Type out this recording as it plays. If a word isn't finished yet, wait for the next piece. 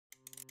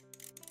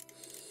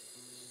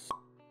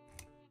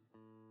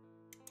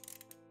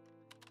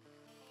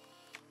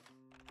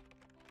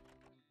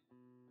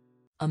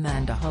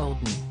Amanda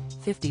Holden,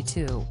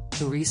 52,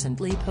 who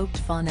recently poked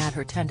fun at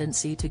her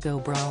tendency to go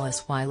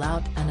braless while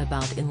out and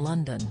about in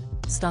London,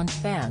 stunned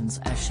fans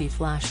as she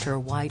flashed her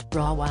white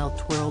bra while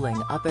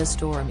twirling up a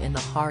storm in the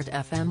Heart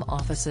FM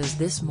offices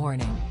this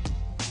morning.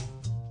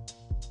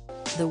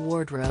 The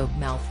wardrobe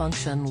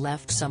malfunction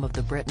left some of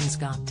the Britain's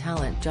Got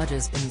Talent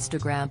judges'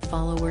 Instagram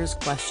followers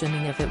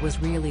questioning if it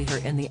was really her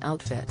in the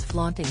outfit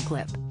flaunting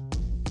clip.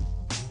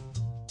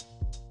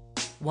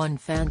 One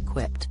fan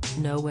quipped,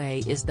 "No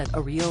way is that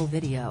a real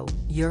video,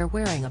 you're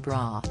wearing a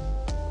bra.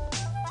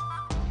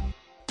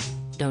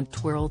 Don't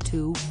twirl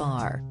too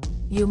far.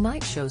 You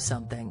might show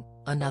something,"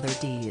 another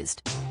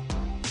teased.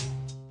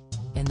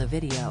 In the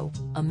video,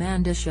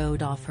 Amanda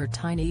showed off her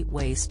tiny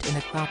waist in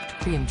a cropped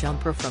cream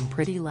jumper from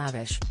Pretty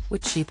Lavish,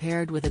 which she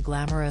paired with a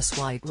glamorous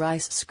white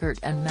rice skirt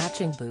and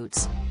matching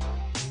boots.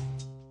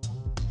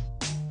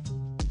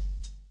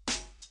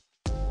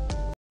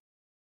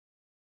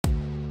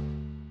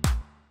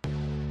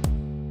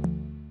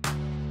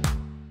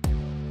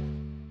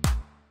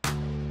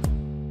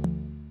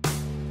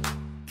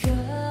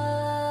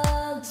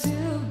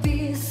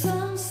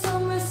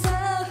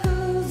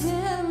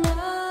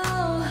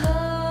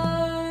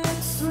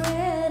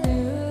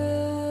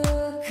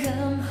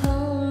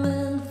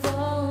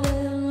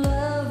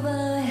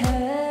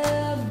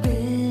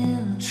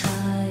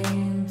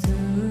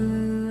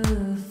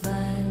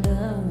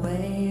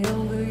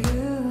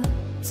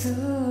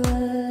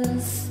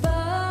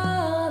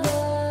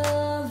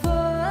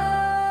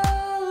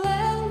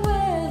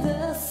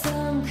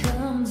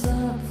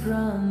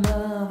 From